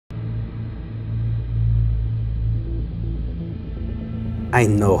I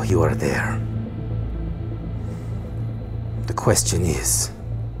know you are there. The question is,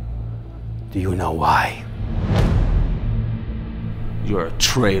 do you know why? You're a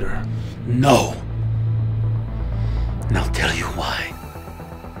traitor. No. And I'll tell you why.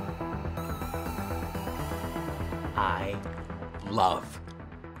 I love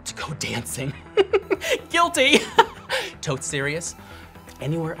to go dancing. Guilty! Totes serious.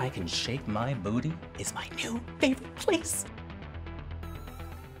 Anywhere I can shake my booty is my new favorite place.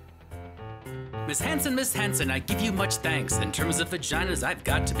 Miss Hanson, I give you much thanks. In terms of vaginas, I've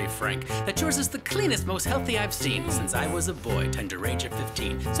got to be frank, that yours is the cleanest, most healthy I've seen since I was a boy, tender age of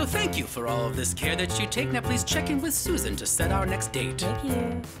 15. So thank you for all of this care that you take. Now please check in with Susan to set our next date. Thank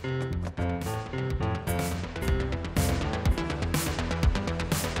you.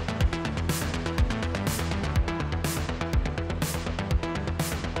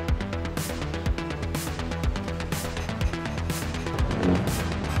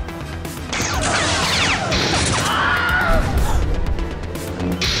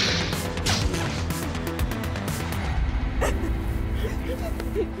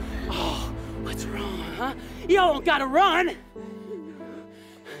 Oh, what's wrong, huh? Y'all don't gotta run!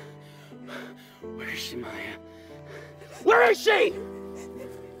 Where is she, Maya? Where is she?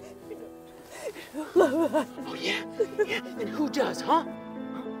 Oh, yeah? Yeah? And who does, huh?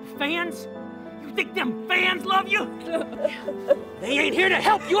 Fans? You think them fans love you? They ain't here to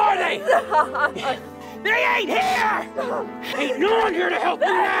help you, are they? They ain't here! Ain't no one here to help you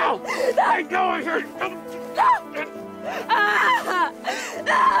now! Ain't no one here to help you!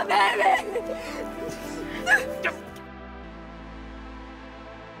 Baby!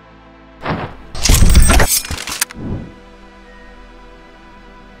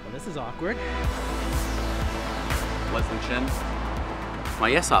 Well, this is awkward. Leslie Chin? Why,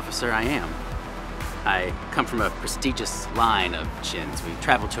 yes, officer, I am. I come from a prestigious line of Chins. We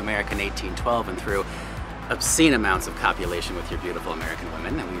traveled to America in 1812 and through obscene amounts of copulation with your beautiful American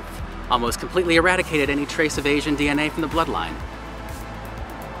women, and we've almost completely eradicated any trace of Asian DNA from the bloodline.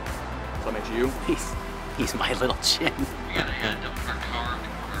 So that makes you? He's my little Chin. We gotta head up to our car in the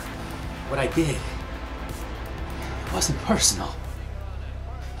corner. What I did, it wasn't personal.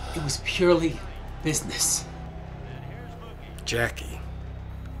 It was purely business. Jackie.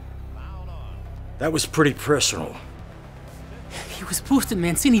 That was pretty personal. He was boosting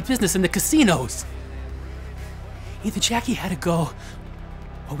Mancini business in the casinos. Either Jackie had to go,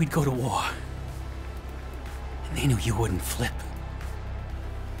 or we'd go to war. And they knew you wouldn't flip.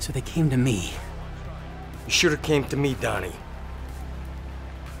 So they came to me. You should have came to me, Donnie.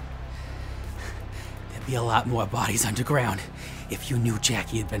 There'd be a lot more bodies underground if you knew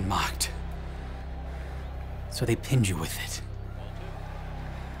Jackie had been mocked. So they pinned you with it.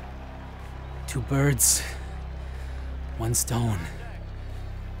 2 birds, 1 stone.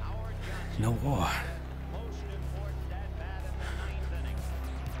 No war.